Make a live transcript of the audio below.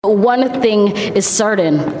One thing is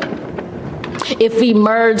certain. If we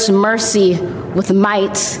merge mercy with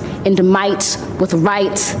might and might with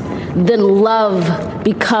right, then love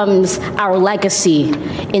becomes our legacy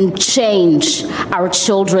and change our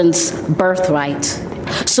children's birthright.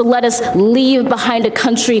 So let us leave behind a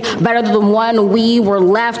country better than the one we were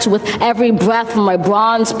left. With every breath from my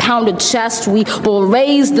bronze-pounded chest, we will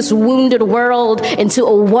raise this wounded world into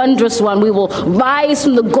a wondrous one. We will rise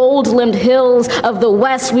from the gold-limbed hills of the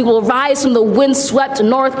West. We will rise from the wind-swept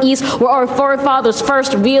Northeast, where our forefathers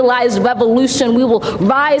first realized revolution. We will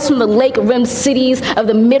rise from the lake-rimmed cities of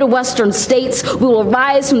the Midwestern states. We will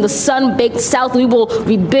rise from the sun-baked South. We will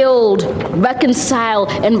rebuild, reconcile,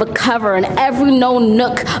 and recover in every known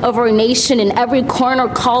nook of our nation, in every corner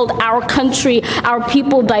called our country. Our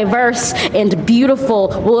people, diverse and beautiful,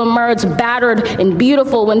 will emerge battered and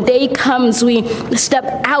beautiful. When day comes, we step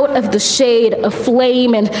out of the shade of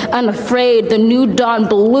flame and unafraid. The new dawn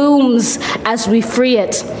blooms as we free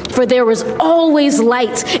it. For there is always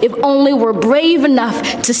light if only we're brave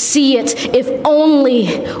enough to see it, if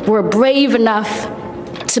only we're brave enough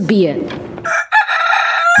to be it.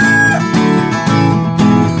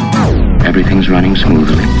 Everything's running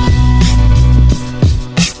smoothly.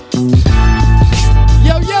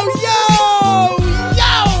 Yo, yo, yo!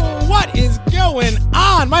 Yo! What is going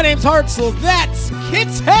on? My name's Hartzell. That's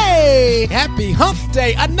Kity. Happy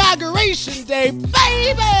Humpday, Inauguration Day,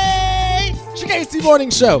 baby! It's your KC Morning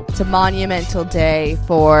Show. It's a monumental day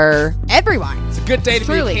for everyone. It's a good day to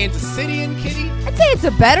Truly. be a Kansas Citian, Kitty. I'd say it's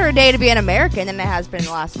a better day to be an American than it has been in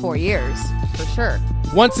the last 4 years, for sure.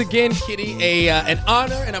 Once again, Kitty, an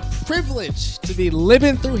honor and a privilege to be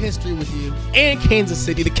living through history with you and Kansas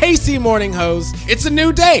City, the KC Morning Hose. It's a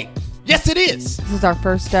new day. Yes, it is. This is our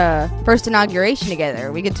first inauguration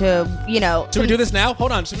together. We get to, Should we do this now?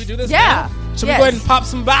 Hold on. Should we do this Yeah. now? Should Yes. we go ahead and pop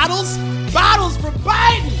some bottles? Bottles for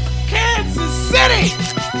Biden, Kansas City.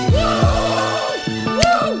 Woo!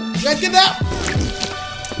 Woo! You guys get that?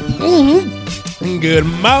 Mm-hmm. Good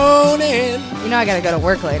morning. I gotta go to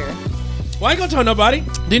work later. Why you gonna tell nobody?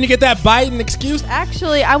 Didn't you get that Biden excuse?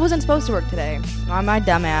 Actually, I wasn't supposed to work today. My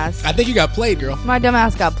dumbass. I think you got played, girl. My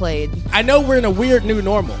dumbass got played. I know we're in a weird new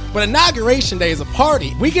normal, but Inauguration Day is a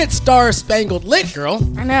party. We get Star-Spangled Lit, girl.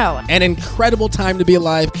 I know. An incredible time to be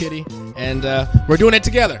alive, Kitty. And we're doing it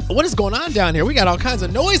together. What is going on down here? We got all kinds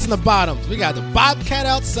of noise in the bottoms. We got the Bobcat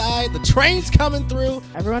outside, the train's coming through.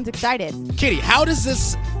 Everyone's excited. Kitty, how does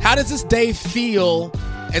this day feel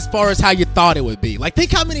as far as how you thought it would be? Like,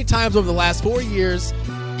 think how many times over the last 4 years,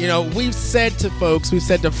 we've said to folks, we've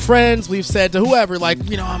said to friends, we've said to whoever, like,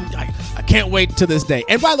 I can't wait to this day.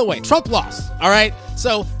 And by the way, Trump lost, all right?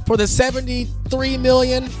 So for the 73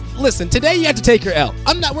 million, listen, today you have to take your L.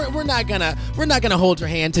 We're not gonna hold your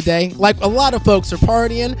hand today. Like, a lot of folks are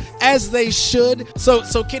partying, as they should.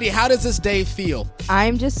 So Kitty, how does this day feel?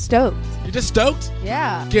 I'm just stoked. You just stoked?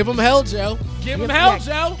 Yeah. Give them hell, Joe. Give them hell,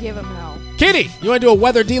 Joe. Give him hell. Kitty, you want to do a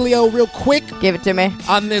weather dealio real quick? Give it to me.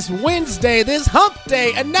 On this Wednesday, this hump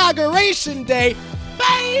day, Inauguration Day,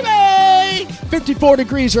 baby! 54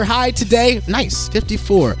 degrees your high today. Nice,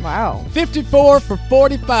 54. Wow. 54 for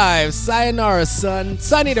 45. Sayonara, sun.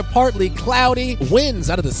 Sunny to partly cloudy. Winds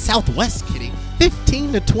out of the southwest, Kitty.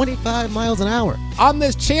 15 to 25 miles an hour. On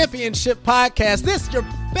this championship podcast, this is your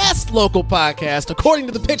best local podcast, according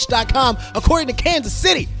to thepitch.com, according to Kansas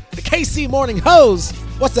City, the KC Morning Hose.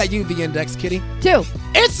 What's that UV index, Kitty? 2.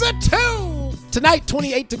 It's a 2. Tonight,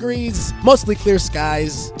 28 degrees, mostly clear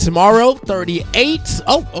skies. Tomorrow, 38.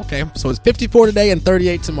 Oh, okay. So it's 54 today and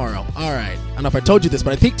 38 tomorrow. All right. I don't know if I told you this,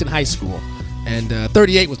 but I peaked in high school. And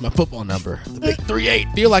 38 was my football number. The big 38.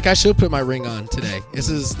 Feel like I should put my ring on today. This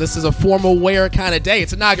is a formal wear kind of day.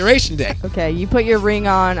 It's Inauguration Day. Okay, you put your ring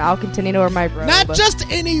on. I'll continue to wear my robe. Not just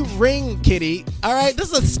any ring, Kitty. All right,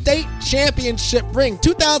 this is a state championship ring.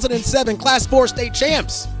 2007 Class 4 state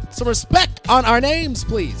champs. Some respect on our names,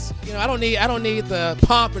 please. I don't need the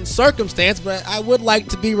pomp and circumstance, but I would like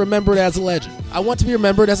to be remembered as a legend. I want to be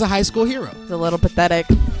remembered as a high school hero. It's a little pathetic.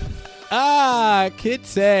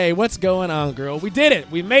 Kitty, what's going on, girl? We did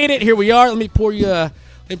it. We made it. Here we are. Let me pour you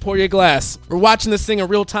a glass. We're watching this thing in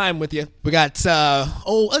real time with you. We got, is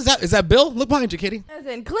that Bill? Look behind you, Kitty. As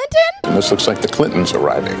in Clinton? This looks like the Clintons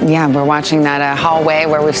arriving. Yeah, we're watching that hallway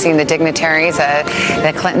where we've seen the dignitaries.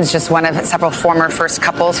 The Clintons, just one of several former first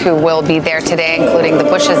couples who will be there today, including the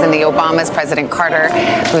Bushes and the Obamas. President Carter,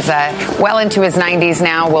 who's well into his 90s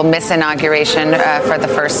now, will miss inauguration for the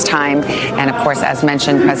first time. And of course, as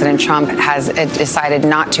mentioned, President Trump has decided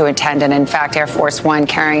not to attend. And in fact, Air Force One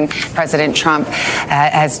carrying President Trump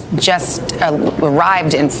has just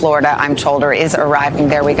arrived in Florida, I'm told, or is arriving.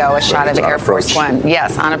 There we go, a shot of Air Force One.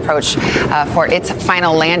 Yes, on approach for its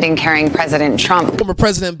final landing carrying President Trump. Former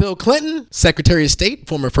President Bill Clinton, Secretary of State,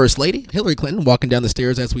 former First Lady Hillary Clinton, walking down the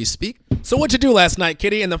stairs as we speak. So what'd you do last night,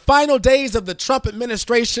 Kitty? In the final days of the Trump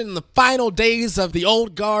administration, the final days of the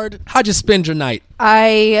old guard, how'd you spend your night?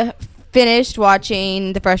 I finished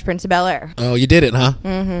watching The Fresh Prince of Bel-Air. Oh, you did it, huh?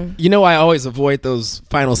 Mm-hmm. You know I always avoid those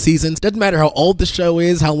final seasons. Doesn't matter how old the show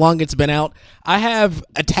is, how long it's been out. I have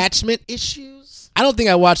attachment issues. I don't think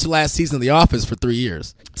I watched the last season of The Office for 3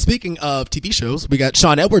 years. Speaking of TV shows, we got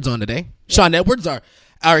Shawn Edwards on today. Yeah. Shawn Edwards, our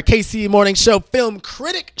KC Morning Show film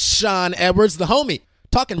critic, Shawn Edwards, the homie.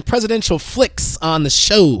 Talking presidential flicks on the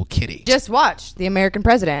show, Kitty. Just watched The American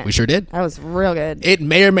President. We sure did. That was real good. It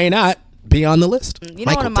may or may not be on the list. You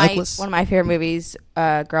know, one of my favorite movies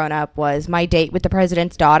growing up was My Date with the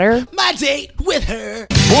President's Daughter. My Date with Her.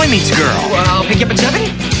 Boy meets girl. I'll pick you up at 7.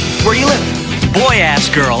 Where do you live? Boy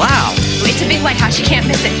asks girl out. It's a big white house. You can't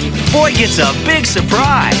miss it. Boy gets a big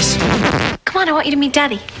surprise. Come on, I want you to meet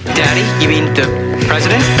Daddy. Daddy? You mean the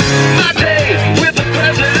president? My Date with the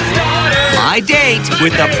President's Daughter. My Date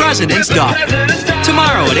with the President's Daughter.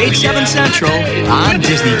 Tomorrow at 8/7 Central on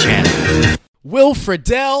Disney Channel. Will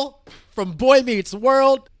Friedle from Boy Meets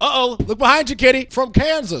World. Uh-oh, look behind you, Kitty. From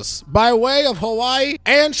Kansas, by way of Hawaii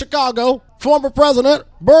and Chicago, former President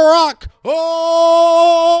Barack Obama.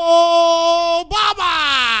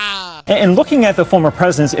 And looking at the former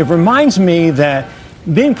presidents, it reminds me that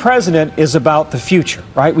being president is about the future,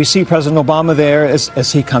 right? We see President Obama there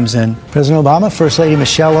as he comes in. President Obama, First Lady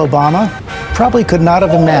Michelle Obama, probably could not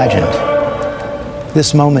have imagined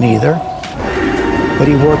this moment either, but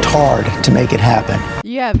he worked hard to make it happen.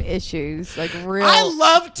 You have issues, like real. I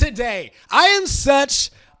love today. I am such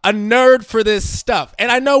a nerd for this stuff.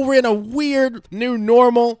 And I know we're in a weird new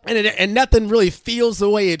normal and nothing really feels the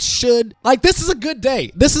way it should. Like, this is a good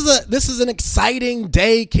day. This is an exciting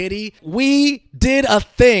day, Kitty. We did a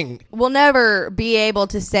thing. We'll never be able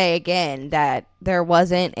to say again that there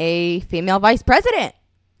wasn't a female vice president.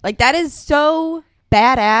 Like, that is so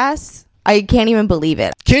badass. I can't even believe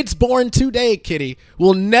it. Kids born today, Kitty,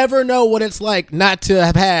 will never know what it's like not to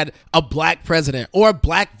have had a black president or a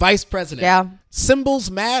black vice president. Yeah.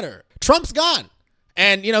 Symbols matter. Trump's gone.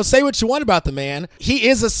 And, say what you want about the man. He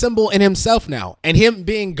is a symbol in himself now. And him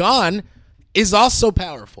being gone is also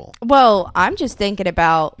powerful. Well, I'm just thinking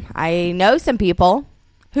about, I know some people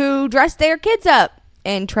who dress their kids up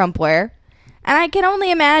in Trump wear. And I can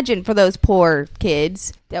only imagine for those poor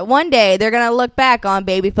kids that one day they're going to look back on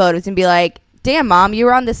baby photos and be like, damn, Mom, you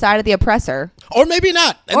were on the side of the oppressor. Or maybe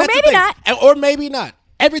not. Or maybe not. Or maybe not.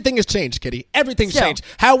 Everything has changed, Kitty. Everything's changed.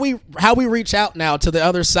 How we reach out now to the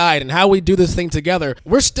other side and how we do this thing together,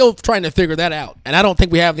 we're still trying to figure that out. And I don't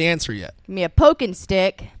think we have the answer yet. Give me a poking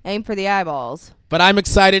stick, aim for the eyeballs. But I'm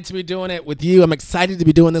excited to be doing it with you. I'm excited to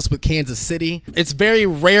be doing this with Kansas City. It's very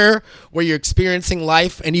rare where you're experiencing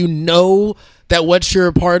life and you know that what you're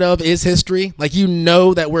a part of is history. Like, you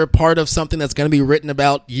know that we're a part of something that's going to be written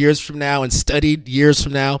about years from now and studied years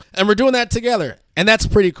from now. And we're doing that together. And that's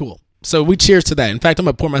pretty cool. So we cheers to that. In fact, I'm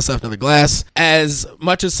going to pour myself another glass. As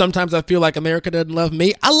much as sometimes I feel like America doesn't love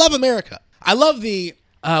me, I love America. I love the,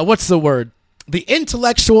 the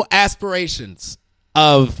intellectual aspirations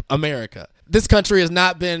of America. This country has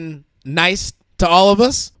not been nice to all of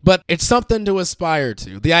us, but it's something to aspire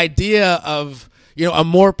to. The idea of, a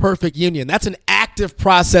more perfect union, that's an active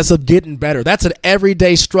process of getting better. That's an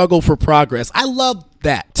everyday struggle for progress. I love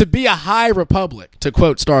that. To be a high republic, to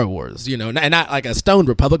quote Star Wars, and not like a stoned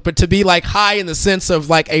republic, but to be like high in the sense of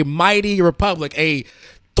like a mighty republic, a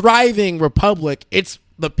thriving republic. It's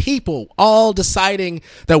the people all deciding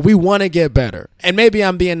that we want to get better. And maybe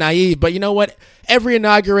I'm being naive, but you know what? Every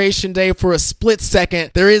inauguration day, for a split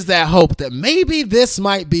second, there is that hope that maybe this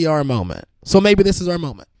might be our moment. So maybe this is our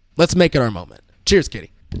moment. Let's make it our moment. Cheers,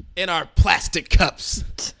 Kitty. In our plastic cups,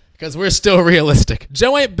 because we're still realistic.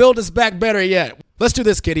 Joe ain't built us back better yet. Let's do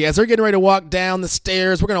this, Kitty. As they're getting ready to walk down the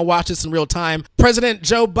stairs, we're going to watch this in real time. President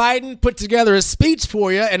Joe Biden put together a speech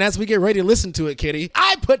for you, and as we get ready to listen to it, Kitty,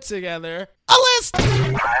 I put together a list.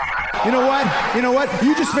 You know what?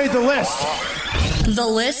 You just made the list. The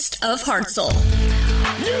list of Hartzell.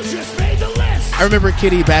 You just made the list. I remember,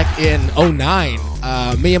 Kitty, back in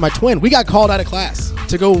 2009, me and my twin, we got called out of class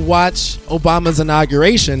to go watch Obama's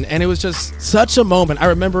inauguration, and it was just such a moment. I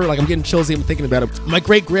remember, I'm getting chills even thinking about it. My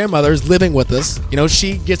great-grandmother is living with us.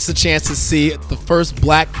 She gets the chance to see the first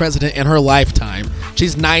black president in her lifetime.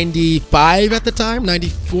 She's 95 at the time,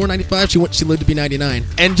 94, 95. She lived to be 99.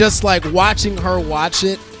 And just watching her watch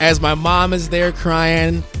it as my mom is there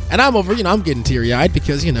crying, And I'm I'm getting teary-eyed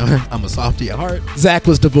because, I'm a softie at heart. Zach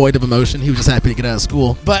was devoid of emotion. He was just happy to get out of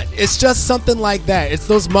school. But it's just something like that. It's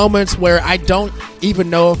those moments where I don't even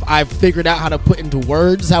know if I've figured out how to put into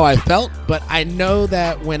words how I felt. But I know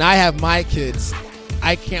that when I have my kids,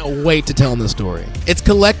 I can't wait to tell them the story. It's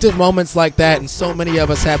collective moments like that, and so many of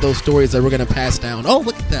us have those stories that we're going to pass down. Oh,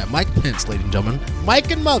 look at that. Mike Pence, ladies and gentlemen. Mike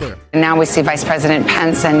and Mother. And now we see Vice President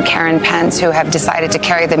Pence and Karen Pence, who have decided to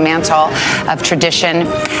carry the mantle of tradition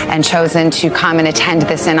and chosen to come and attend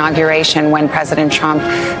this inauguration when President Trump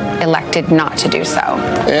elected not to do so.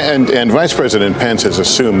 And Vice President Pence has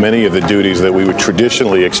assumed many of the duties that we would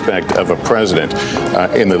traditionally expect of a president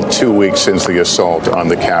in the 2 weeks since the assault on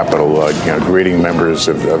the Capitol, greeting members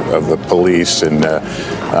of the police and,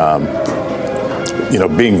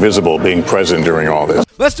 being visible, being present during all this.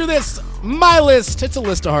 Let's do this. My list. It's a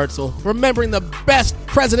list of Hartzell. Remembering the best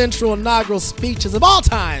presidential inaugural speeches of all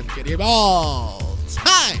time. Kitty, of all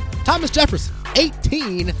time. Thomas Jefferson,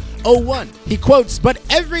 1801. He quotes, "But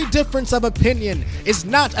every difference of opinion is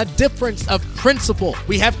not a difference of principle.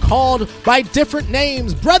 We have called by different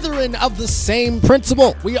names, brethren of the same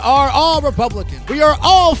principle. We are all Republican. We are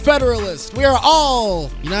all Federalists. We are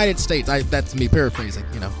all United States." That's me paraphrasing,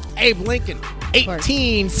 Abe Lincoln,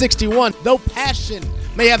 1861. "Though passion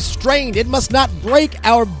may have strained, it must not break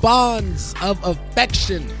our bonds of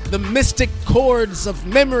affection. The mystic cords of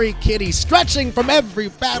memory, Kitty, stretching from every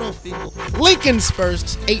battlefield." Lincoln's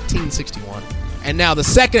first, 1861. And now the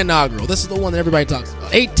second inaugural. This is the one that everybody talks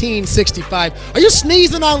about. 1865. Are you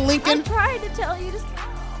sneezing on Lincoln? I'm trying to tell you to stop.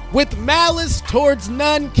 "With malice towards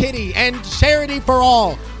none, Kitty, and charity for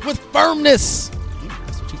all, with firmness,"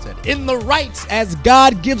 that's what she said, "in the rights as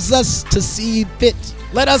God gives us to see fit.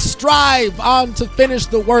 Let us strive on to finish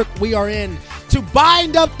the work we are in, to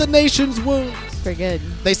bind up the nation's wounds." Pretty good.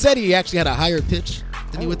 They said he actually had a higher pitch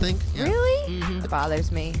than you would think. Yeah. Really? It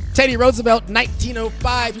bothers me. Teddy Roosevelt,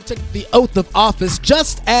 1905, he took the oath of office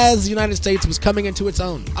just as the United States was coming into its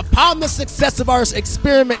own. "Upon the success of our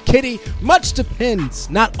experiment, Kitty, much depends,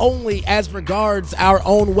 not only as regards our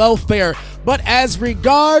own welfare, but as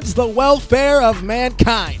regards the welfare of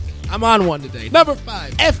mankind." I'm on one today. Number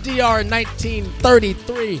 5, FDR in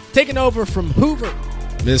 1933, taking over from Hoover.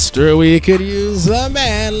 "Mr. We could use a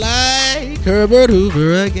man like Herbert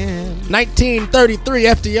Hoover again." 1933,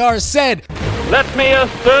 FDR said, "Let me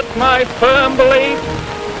assert my firm belief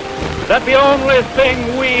that the only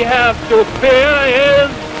thing we have to fear is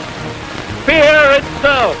fear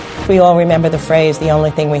itself." We all remember the phrase, "the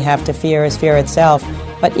only thing we have to fear is fear itself."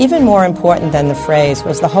 But even more important than the phrase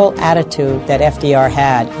was the whole attitude that FDR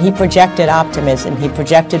had. He projected optimism, he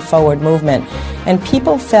projected forward movement, and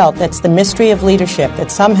people felt that's the mystery of leadership,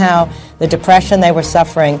 that somehow the depression they were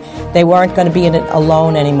suffering, they weren't going to be in it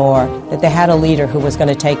alone anymore, that they had a leader who was going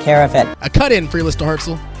to take care of it. A cut-in for your list of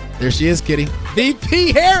Hartzell. There she is, Kitty.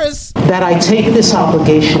 VP Harris. "That I take this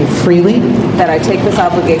obligation freely. That I take this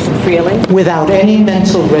obligation freely. Without any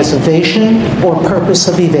mental reservation or purpose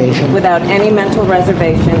of evasion. Without any mental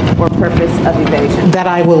reservation or purpose of evasion. That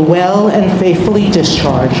I will well and faithfully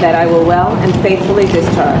discharge. That I will well and faithfully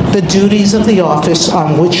discharge. The duties of the office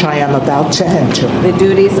on which I am about to enter. The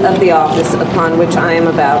duties of the office upon which I am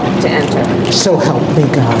about to enter. So help me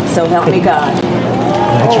God. So help me God."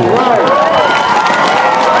 Congratulations.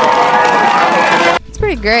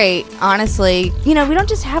 Pretty great, honestly. We don't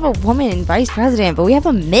just have a woman vice president, but we have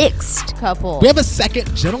a mixed couple. We have a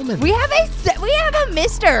second gentleman. We have a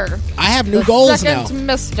mister. I have new goals now. Second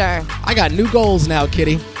mister. I got new goals now,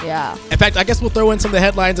 Kitty. Yeah. In fact, I guess we'll throw in some of the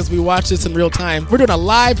headlines as we watch this in real time. We're doing a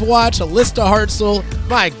live watch, a list of Hartzell.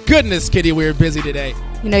 My goodness, Kitty, we're busy today.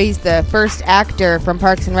 He's the first actor from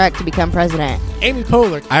Parks and Rec to become president. Amy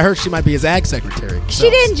Poehler. I heard she might be his ag secretary.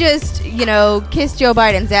 She didn't just, kiss Joe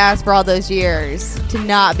Biden's ass for all those years to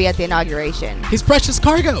not be at the inauguration. His precious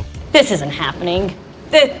cargo. This isn't happening.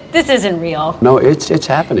 This isn't real. No, it's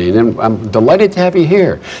happening, and I'm delighted to have you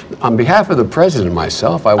here. On behalf of the president and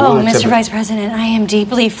myself, I wanted to... Mr. Vice President, I am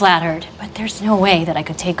deeply flattered, but there's no way that I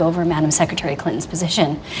could take over Madam Secretary Clinton's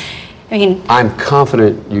position. I'm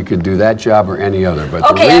confident you could do that job or any other, but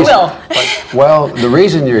I will. Well, the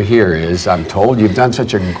reason you're here is, I'm told, you've done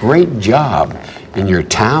such a great job in your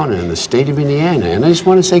town and in the state of Indiana, and I just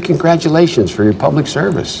want to say congratulations for your public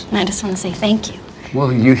service. And I just want to say thank you.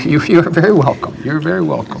 Well, you're very welcome. You're very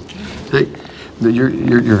welcome. You're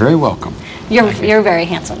very welcome. You're very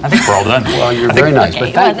handsome. I think we're all done. Well, you're very nice.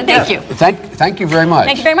 Okay. But Thank you. Thank you very much.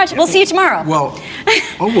 Thank you very much. We'll see you tomorrow. Well,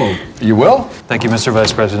 you will? Thank you, Mr.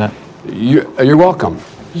 Vice President. You're welcome.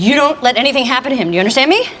 You don't let anything happen to him. Do you understand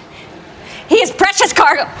me? He is precious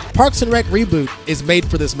cargo. Parks and Rec reboot is made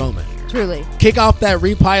for this moment. Truly. Kick off that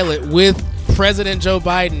repilot with President Joe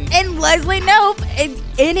Biden. And Leslie Knope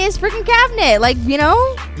in his freaking cabinet. Like,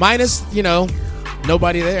 Minus,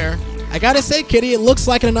 nobody there. I gotta say, Kitty, it looks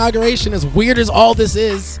like an inauguration, as weird as all this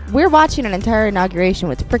is. We're watching an entire inauguration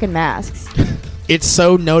with freaking masks. It's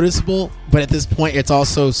so noticeable, but at this point, it's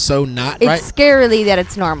also so not, right? It's scarily that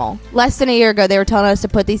it's normal. Less than a year ago, they were telling us to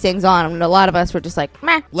put these things on, and a lot of us were just like,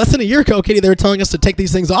 meh. Less than a year ago, Kitty, they were telling us to take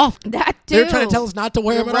these things off. That too. They were trying to tell us not to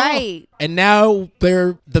wear them at all. And now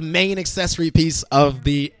they're the main accessory piece of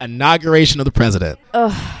the inauguration of the president.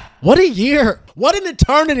 Ugh. What a year. What an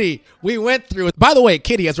eternity we went through. By the way,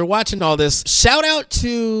 Kitty, as we're watching all this, shout out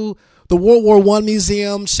to the World War I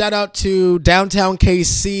Museum. Shout out to Downtown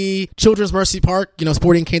KC, Children's Mercy Park,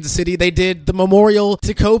 sporting Kansas City. They did the memorial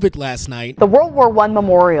to COVID last night. The World War I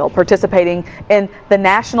Memorial participating in the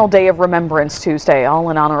National Day of Remembrance Tuesday,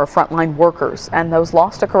 all in honor of frontline workers and those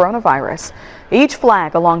lost to coronavirus. Each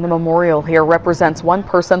flag along the memorial here represents one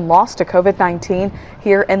person lost to COVID-19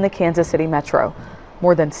 here in the Kansas City metro.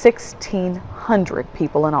 More than 1,600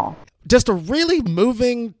 people in all. Just a really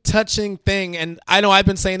moving, touching thing. And I know I've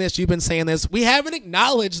been saying this, you've been saying this. We haven't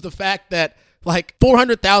acknowledged the fact that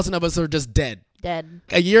 400,000 of us are just dead.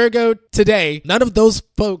 A year ago today, none of those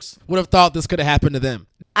folks would have thought this could have happened to them.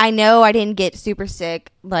 I know I didn't get super sick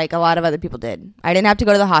like a lot of other people did. I didn't have to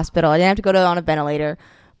go to the hospital. I didn't have to go on a ventilator.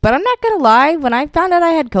 But I'm not going to lie. When I found out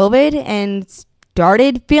I had COVID and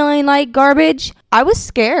started feeling like garbage, I was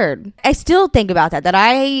scared. I still think about that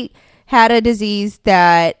I had a disease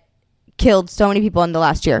that killed so many people in the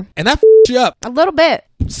last year. And that you up. A little bit.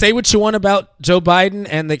 Say what you want about Joe Biden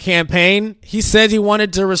and the campaign. He said he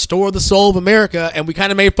wanted to restore the soul of America, and we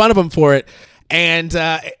kind of made fun of him for it. And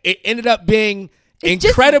it ended up being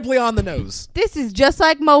incredibly on the nose. This is just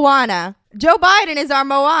like Moana. Joe Biden is our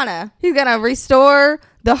Moana. He's going to restore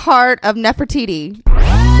the heart of Nefertiti.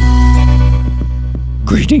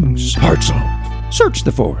 Greetings, Hartzell. Search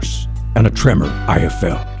the force, and a tremor I have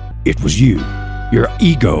felt. It was you. Your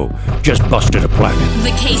ego just busted a planet. The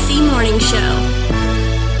KC Morning Show.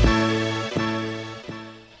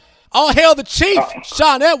 All hail the chief,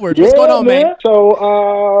 Shawn Edwards. What's going on, man?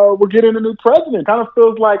 So we're getting a new president. Kind of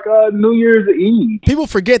feels like New Year's Eve. People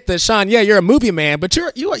forget that, Shawn. Yeah, you're a movie man, but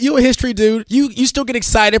you a history dude. You still get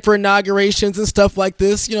excited for inaugurations and stuff like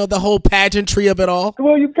this. The whole pageantry of it all.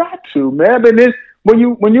 Well, you got to, man. But when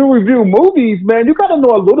you review movies, man, you got to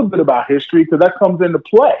know a little bit about history because that comes into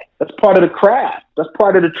play. That's part of the craft. That's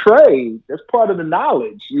part of the trade. That's part of the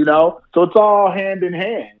knowledge, So it's all hand in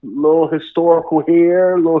hand. A little historical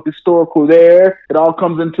here, a little historical there. It all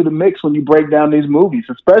comes into the mix when you break down these movies,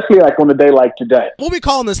 especially like on a day like today. What are we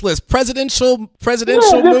calling this list? Presidential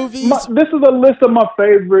movies? This is a list of my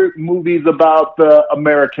favorite movies about the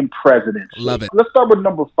American presidents. Love it. Let's start with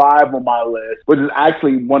number 5 on my list, which is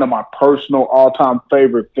actually one of my personal all-time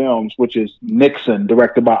favorite films, which is Nixon,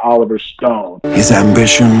 directed by Oliver Stone. His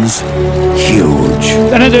ambitions, huge.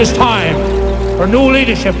 Then it is time for new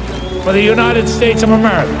leadership for the United States of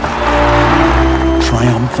America.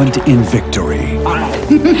 Triumphant in victory.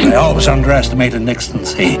 I always underestimated Nixon,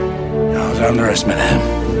 see? I always underestimated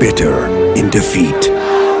him. Bitter in defeat.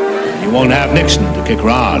 You won't have Nixon to kick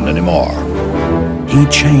around anymore. He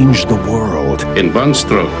changed the world. In one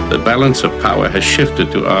stroke, the balance of power has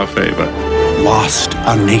shifted to our favor. Lost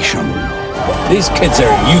a nation. These kids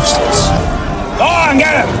are useless. Go on,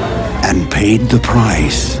 get him! And paid the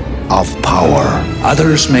price of power.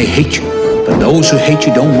 Others may hate you, but those who hate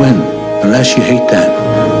you don't win unless you hate them.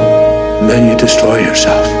 And then you destroy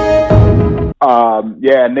yourself.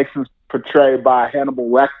 Nixon's portrayed by Hannibal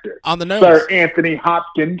Lecter. On the nose. Sir Anthony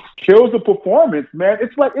Hopkins kills the performance, man.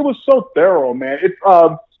 It's like, it was so thorough, man. It's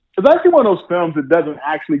actually one of those films that doesn't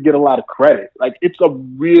actually get a lot of credit. Like, it's a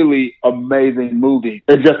really amazing movie.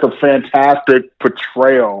 It's just a fantastic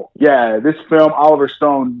portrayal. Yeah, this film, Oliver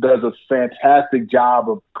Stone does a fantastic job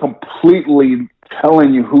of completely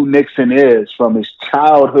telling you who Nixon is from his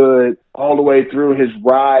childhood all the way through his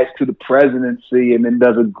rise to the presidency, and then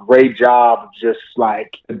does a great job of just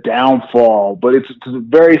like the downfall. But it's a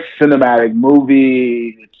very cinematic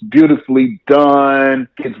movie. It's beautifully done.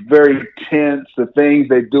 It's very tense. The things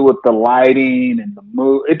they do with the lighting and the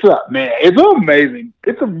mood. It's amazing.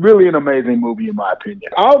 It's really an amazing movie in my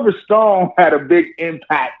opinion. Oliver Stone had a big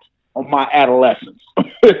impact on my adolescence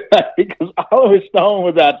because Oliver Stone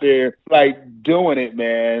was out there like doing it,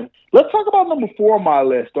 man. Let's talk about number 4 on my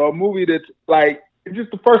list, or a movie that's like, just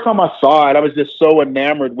the first time I saw it, I was just so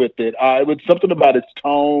enamored with it. It was something about its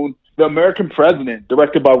tone. The American President,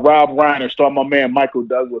 directed by Rob Reiner, starring my man Michael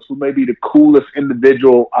Douglas, who may be the coolest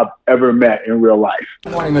individual I've ever met in real life.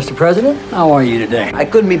 Good morning, Mr. President. How are you today? I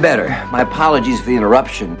couldn't be better. My apologies for the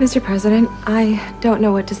interruption. Mr. President, I don't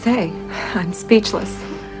know what to say. I'm speechless.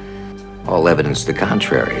 All evidence to the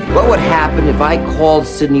contrary. What would happen if I called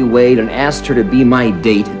Sydney Wade and asked her to be my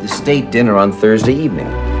date at the state dinner on Thursday evening?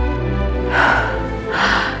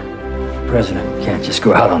 President can't just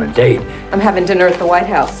go out on a date. I'm having dinner at the White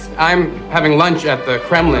House. I'm having lunch at the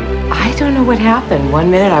Kremlin. I don't know what happened. One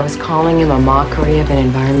minute I was calling him a mockery of an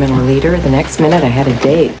environmental leader. The next minute I had a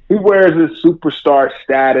date. He wears his superstar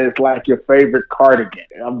status like your favorite cardigan.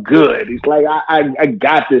 I'm good. He's like, I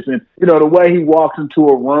got this. And, you know, the way he walks into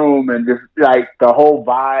a room and just like the whole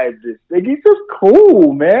vibe, like, he's just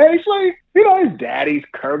cool, man. He's like, you know, his daddy's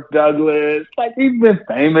Kirk Douglas. Like, he's been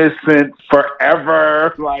famous since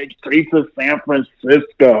forever. Like, Streets of San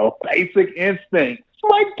Francisco, Basic Instinct.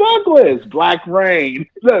 Mike Douglas, Black Rain.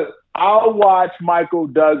 Look, I'll watch Michael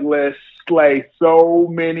Douglas slay so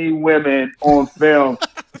many women on film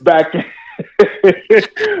back in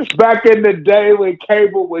the day when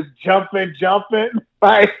cable was jumping.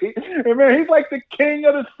 Like, man, he's like the king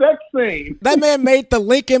of the sex scene. That man made the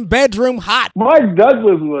Lincoln bedroom hot. Mike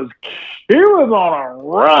Douglas he was on a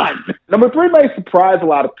run. Number 3 may surprise a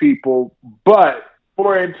lot of people, but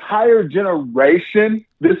for an entire generation,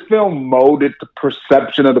 this film molded the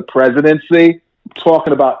perception of the presidency. I'm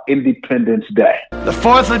talking about Independence Day. The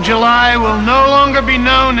 4th of July will no longer be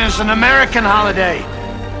known as an American holiday,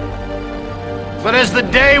 but as the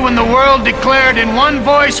day when the world declared in one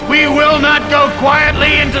voice, we will not go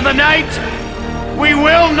quietly into the night. We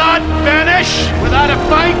will not vanish without a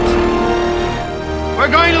fight. We're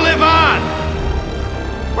going to live on.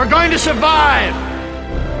 We're going to survive.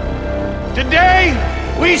 Today,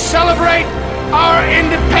 we celebrate our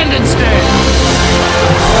Independence Day.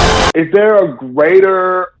 Is there a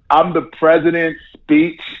greater I'm the president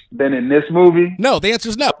speech than in this movie? No, the answer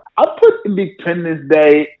is no. I put Independence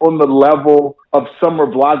Day on the level of summer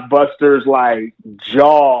blockbusters like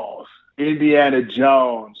Jaws, Indiana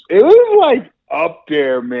Jones. It was like up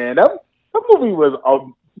there, man. That movie was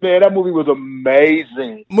that movie was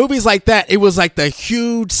amazing. Movies like that, it was like the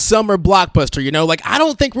huge summer blockbuster, you know? Like, I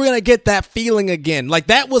don't think we're going to get that feeling again. Like,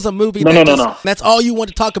 that was a movie No. That's all you want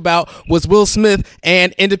to talk about was Will Smith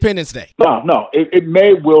and Independence Day. No. It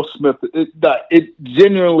made Will Smith, it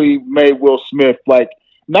genuinely made Will Smith, like,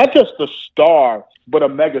 not just a star, but a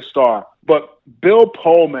mega star. But Bill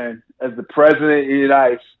Pullman, as the president of the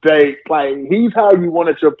United States, like, he's how you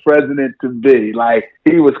wanted your president to be. Like,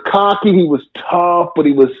 he was cocky, he was tough, but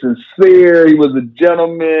he was sincere, he was a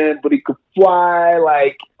gentleman, but he could fly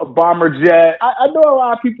like a bomber jet. I know a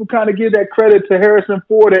lot of people kind of give that credit to Harrison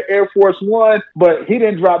Ford at Air Force One, but he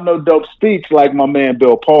didn't drop no dope speech like my man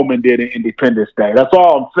Bill Pullman did in Independence Day. That's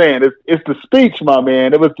all I'm saying. It's the speech, my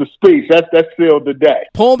man. It was the speech. That sealed the day.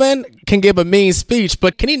 Pullman can give a mean speech,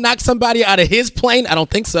 but can he knock somebody out of his plane? I don't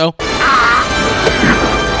think so.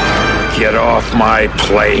 Get off my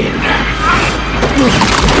plane.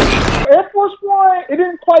 Air Force One, it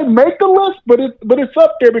didn't quite make the list, but it's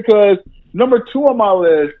up there because number 2 on my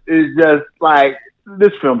list is just like,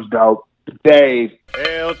 this film's dope. Dave.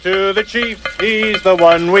 Hail to the chief, he's the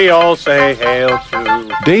one we all say hail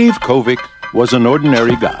to. Dave Kovic was an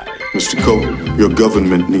ordinary guy. Mr. Kovic, your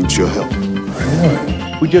government needs your help.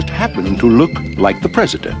 We just happened to look like the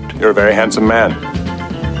president. You're a very handsome man.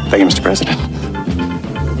 Thank you, Mr. President.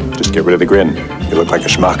 Just get rid of the grin. You look like a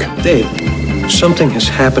schmuck. Dave, something has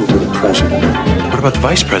happened to the president. What about the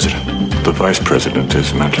vice president? The vice president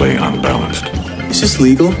is mentally unbalanced. Is this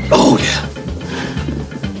legal? Oh, yeah.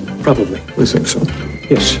 Probably. We think so.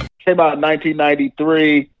 Yes. Came out in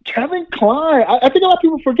 1993. Kevin Kline. I think a lot of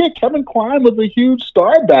people forget Kevin Kline was a huge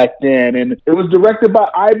star back then, and it was directed by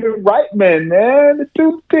Ivan Reitman, man. The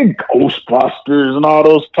dude did Ghostbusters and all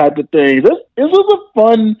those type of things. This was a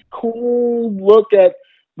fun, cool look at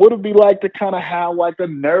what it'd be like to kind of have like a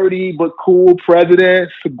nerdy but cool president.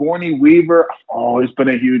 Sigourney Weaver. I've always been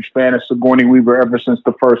a huge fan of Sigourney Weaver ever since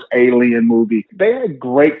the first Alien movie. They had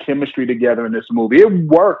great chemistry together in this movie. It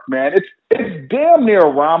worked, man. It's damn near a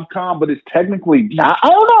rom-com, but it's technically not. I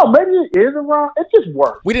don't know. Maybe it is a rom. It just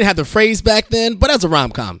worked. We didn't have the phrase back then, but that's a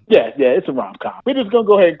rom-com. Yeah, it's a rom-com. We're just going to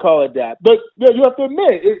go ahead and call it that. But yeah, you have to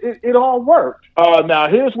admit, it all worked. Now,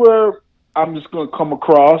 here's where I'm just going to come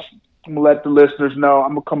across. I'm going to let the listeners know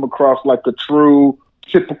I'm going to come across like a true,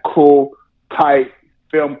 typical type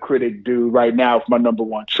film critic dude right now for my number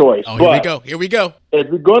 1 choice. Oh, here we go. If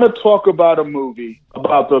we're going to talk about a movie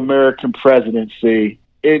about the American presidency,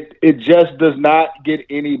 it just does not get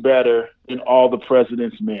any better than All the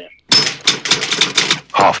President's Men.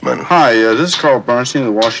 Hoffman. Hi, this is Carl Bernstein of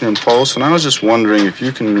the Washington Post, and I was just wondering if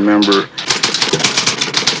you can remember...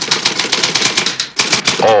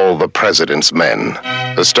 All the President's Men.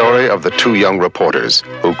 The story of the two young reporters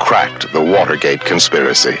who cracked the Watergate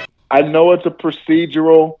conspiracy. I know it's a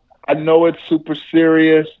procedural. I know it's super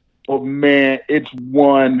serious. But man, it's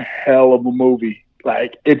one hell of a movie.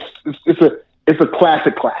 Like it's a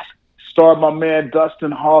classic. Starred my man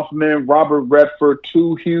Dustin Hoffman, Robert Redford,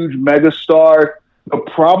 two huge megastars. The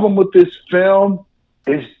problem with this film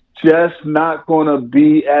is just not going to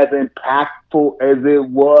be as impactful as it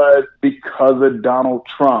was because of Donald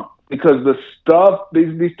Trump. Because the stuff,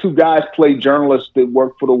 these two guys play journalists that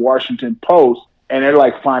work for the Washington Post, and they're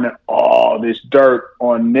like finding all this dirt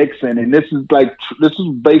on Nixon. And this is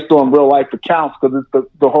based on real life accounts because it's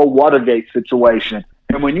the whole Watergate situation.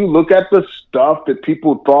 And when you look at the stuff that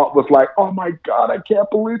people thought was like, oh my God, I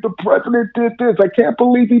can't believe the president did this. I can't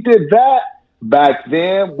believe he did that. Back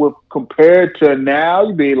then, compared to now,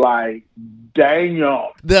 you'd be like,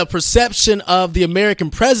 damn. The perception of the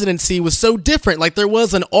American presidency was so different. Like there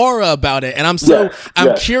was an aura about it. And I'm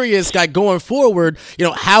curious, like going forward,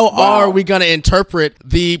 how are we going to interpret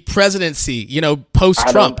the presidency,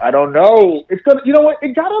 post-Trump? I don't know. It's gonna, you know what?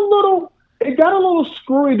 It got a little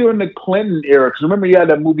screwy during the Clinton era. Because remember, you had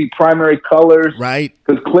that movie Primary Colors, right?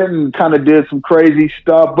 Because Clinton kind of did some crazy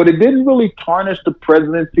stuff, but it didn't really tarnish the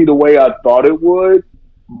presidency the way I thought it would.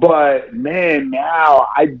 But man, now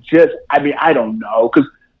I don't know. Because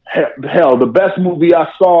hell, the best movie I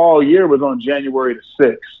saw all year was on January the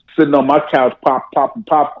 6th. Sitting on my couch, popping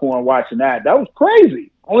popcorn, watching that. That was crazy.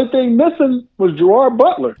 Only thing missing was Gerard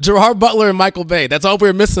Butler. Gerard Butler and Michael Bay. That's all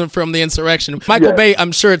we're missing from the insurrection. Michael Bay,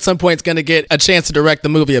 I'm sure at some point is going to get a chance to direct the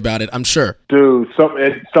movie about it. I'm sure. Dude,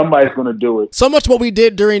 somebody's going to do it. So much what we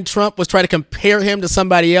did during Trump was try to compare him to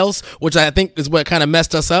somebody else, which I think is what kind of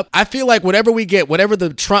messed us up. I feel like whatever we get, whatever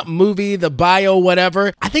the Trump movie, the bio,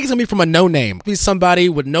 whatever, I think it's going to be from a no-name. Be somebody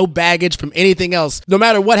with no baggage from anything else. No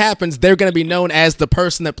matter what happens, they're going to be known as the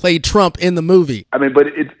person that played Trump in the movie. I mean, but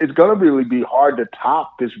it's going to really be hard to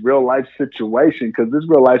top this real life situation because this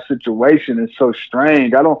real life situation is so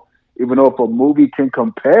strange. I don't even know if a movie can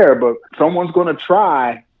compare, but someone's going to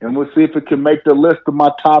try, and we'll see if it can make the list of my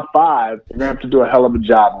top 5. We're going to have to do a hell of a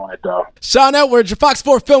job on it, though. Shawn Edwards, your Fox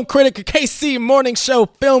 4 film critic, your KC Morning Show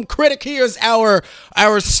film critic. Here's our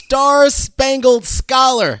Star-Spangled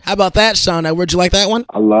Scholar. How about that, Shawn Edwards? You like that one?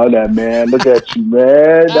 I love that, man. Look at you,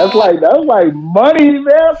 man. That's like money, man.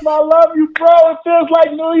 That's why I love you, bro. It feels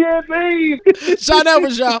like New Year's Eve. Shawn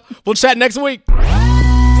Edwards, y'all. We'll chat next week.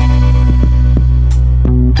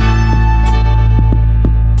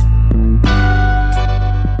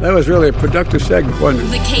 That was really a productive segment, wasn't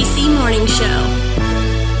it? The KC Morning Show.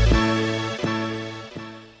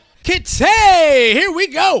 Kitty, here we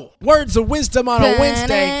go. Words of wisdom on a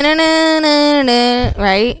Wednesday.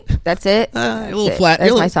 Right? That's it? A little flat.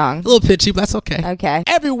 That's my song. A little pitchy, but that's okay. Okay.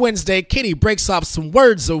 Every Wednesday, Kitty breaks off some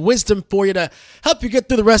words of wisdom for you to help you get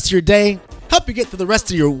through the rest of your day, help you get through the rest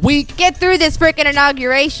of your week. Get through this freaking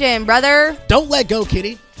inauguration, brother. Don't let go,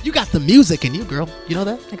 Kitty. You got the music in you, girl. You know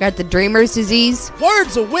that? I got the dreamer's disease.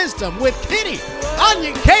 Words of wisdom with Kitty on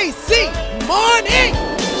your KC Morning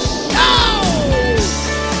Show.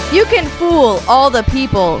 You can fool all the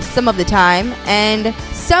people some of the time and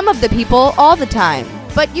some of the people all the time.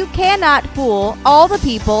 But you cannot fool all the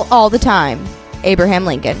people all the time. Abraham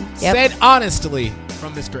Lincoln. Yep. Said honestly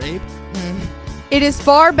from Mr. Abe. It is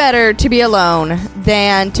far better to be alone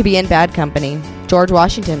than to be in bad company. George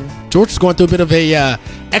Washington. George is going through a bit of a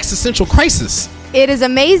existential crisis. It is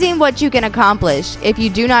amazing what you can accomplish if you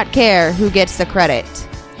do not care who gets the credit.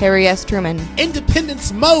 Harry S. Truman.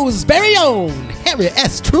 Independence Mo's very own Harry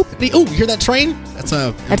S. Truman. Ooh, you hear that train?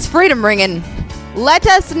 That's freedom ringing. Let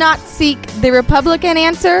us not seek the Republican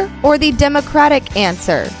answer or the Democratic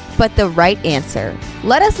answer, but the right answer.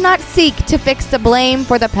 Let us not seek to fix the blame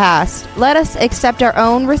for the past. Let us accept our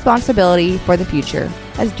own responsibility for the future.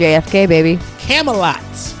 That's JFK, baby.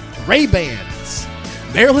 Camelots, Ray-Bans,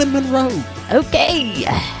 Marilyn Monroe. Okay.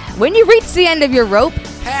 When you reach the end of your rope,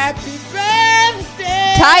 happy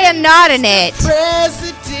birthday, tie a knot in it,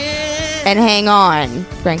 President, and hang on.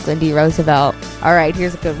 Franklin D. Roosevelt. All right,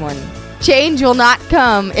 here's a good one. Change will not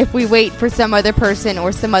come if we wait for some other person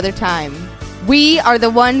or some other time. We are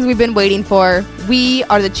the ones we've been waiting for. We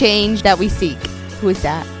are the change that we seek. Who is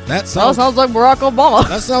that? That sounds like Barack Obama.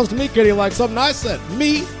 That sounds to me, Kitty, like something I said.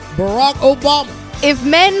 Me, Barack Obama. If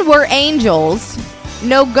men were angels,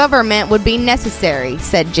 no government would be necessary,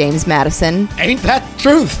 said James Madison. Ain't that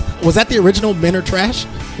truth? Was that the original Men Are Trash?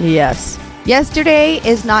 Yes. Yesterday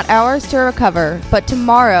is not ours to recover, but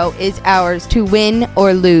tomorrow is ours to win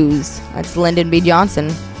or lose. That's Lyndon B. Johnson.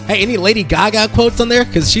 Hey, any Lady Gaga quotes on there?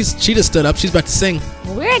 Because she just stood up. She's about to sing.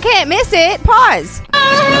 We can't miss it. Pause.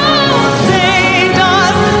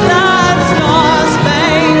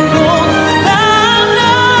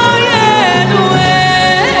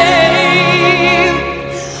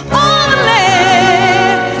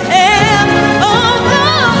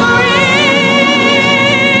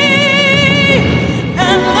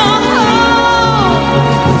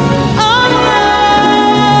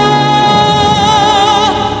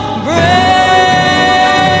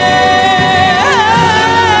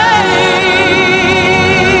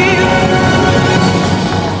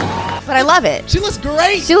 I love it. She looks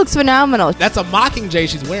great. She looks phenomenal. That's a Mockingjay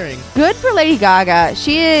she's wearing. Good for Lady Gaga.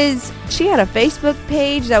 She had a Facebook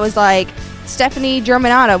page that was like, Stephanie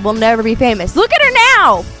Germanotta will never be famous. Look at her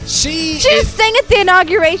now. She just sang at the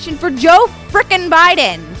inauguration for Joe frickin'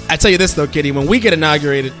 Biden. I tell you this though, Kitty, when we get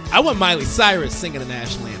inaugurated, I want Miley Cyrus singing the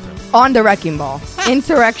national anthem. On the wrecking ball.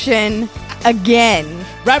 Insurrection again.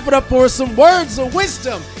 Wrap it up for some words of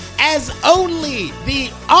wisdom, as only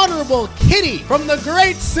the Honorable Kitty from the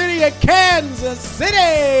great city of Kansas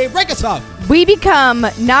City. Break us off. We become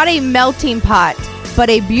not a melting pot, but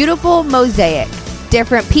a beautiful mosaic.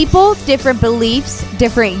 Different people, different beliefs,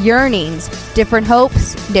 different yearnings, different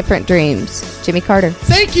hopes, different dreams. Jimmy Carter.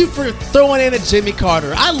 Thank you for throwing in a Jimmy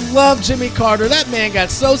Carter. I love Jimmy Carter. That man got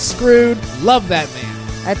so screwed. Love that man.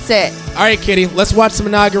 That's it. All right, Kitty, let's watch some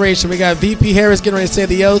inauguration. We got VP Harris getting ready to say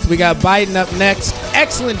the oath. We got Biden up next.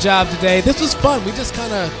 Excellent job today. This was fun. We just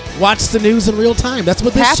kind of watched the news in real time. That's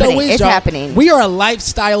what this show is, It's y'all. happening. We are a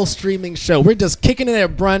lifestyle streaming show. We're just kicking it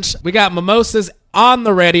at brunch. We got mimosas on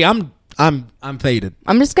the ready. I'm faded.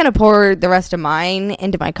 I'm just going to pour the rest of mine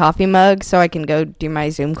into my coffee mug so I can go do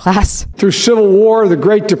my Zoom class. Through Civil War, the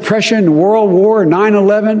Great Depression, World War,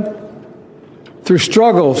 9/11, through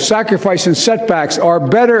struggle, sacrifice, and setbacks, our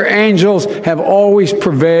better angels have always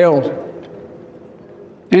prevailed.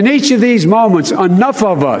 In each of these moments, enough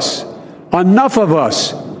of us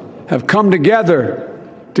have come together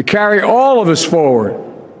to carry all of us forward.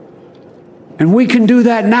 And we can do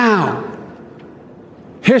that now.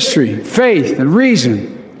 History, faith, and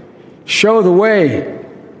reason show the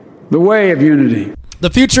way of unity. The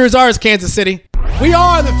future is ours, Kansas City. We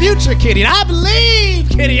are the future, Kitty. And I believe,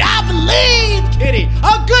 Kitty. Kitty.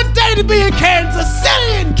 A good day to be a Kansas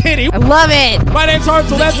Citian, Kitty. I love it. My name's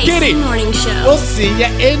Hartzell. That's Kitty. Morning Show. We'll see you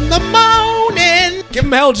in the morning. Give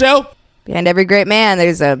him hell, Joe. Behind every great man,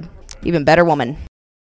 there's a even better woman.